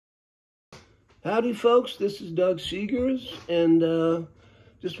Howdy folks, this is Doug Seegers, and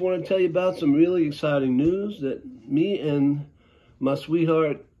just want to tell you about some really exciting news that me and my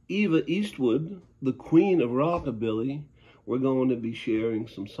sweetheart Eva Eastwood, the queen of rockabilly, we're going to be sharing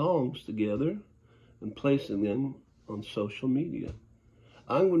some songs together and placing them on social media.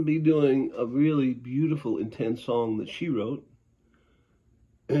 I'm going to be doing a really beautiful, intense song that she wrote,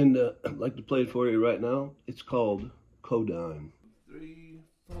 and I'd like to play it for you right now. It's called Codeine. 3,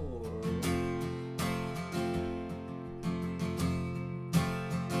 4.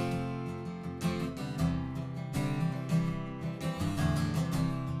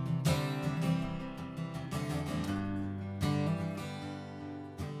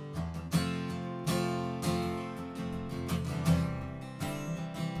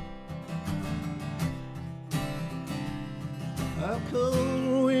 Our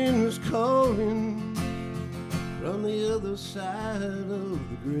cold wind is calling from the other side of the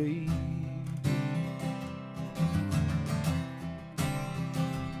grave.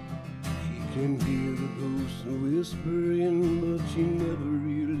 She can hear the ghosts whispering, but she never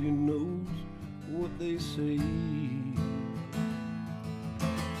really knows what they say.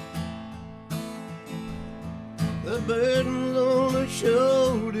 The burden's on her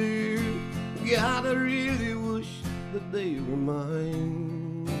shoulder. God, I really wish that they were mine.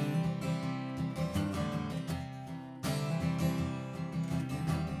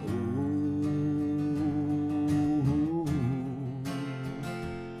 Oh,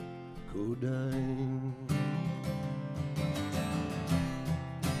 Codeine.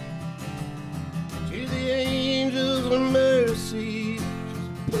 To the angels of mercy, she's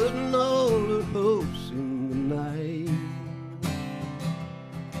putting all her hopes in the night.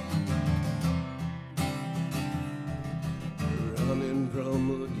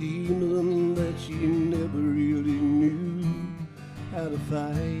 From a demon that she never really knew how to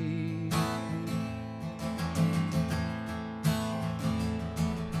fight.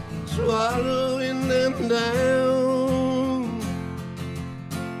 Swallowing them down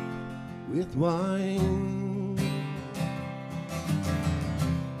with wine.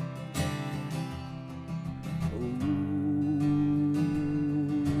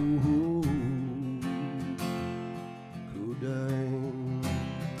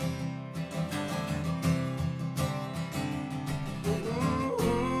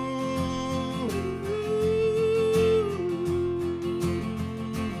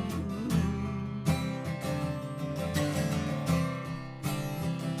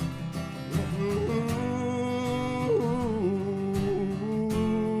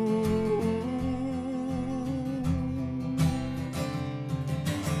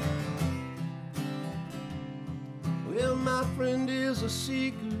 Well, my friend is a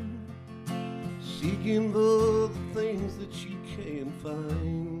seeker, seeking for the things that she can't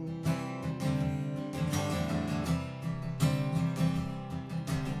find.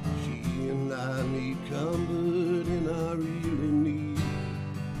 She and I need comfort, and I really need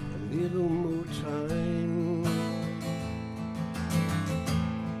a little more time.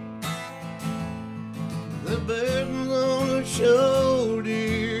 The burden's on her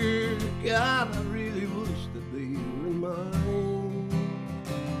shoulder. God, I really wish that they were mine.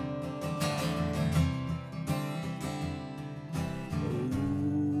 Oh,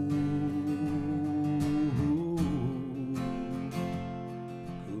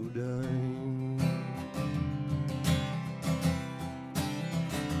 Codeine.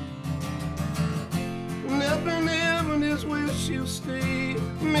 And up in heaven is where she'll stay.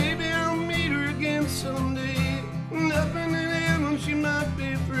 Maybe I'll meet her again someday. And up in heaven she might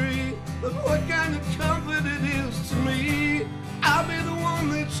be free. But what kind of comfort it is to me, I'll be the one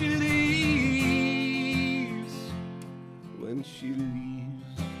that she leaves when she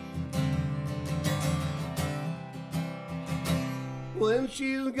leaves. When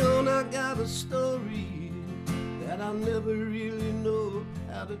she's gone, I got a story that I'll never really know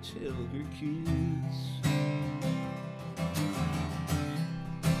how to tell her kids.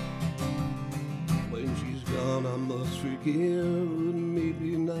 When she's gone, I must forgive, and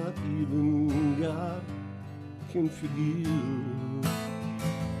maybe not even God can forgive.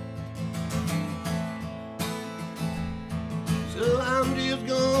 So I'm just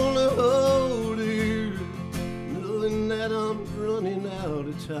gonna hold her, knowing that I'm running out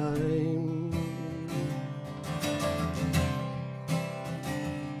of time.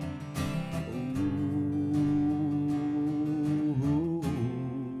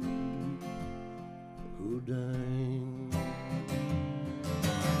 Codeine.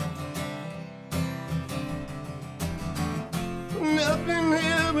 Up in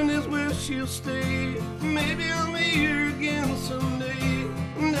heaven is where she'll stay. Maybe I'll meet her again someday.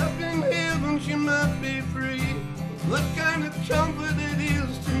 Up in heaven she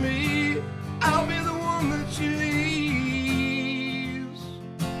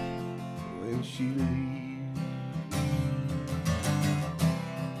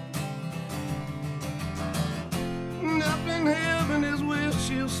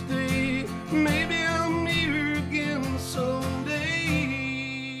she'll stay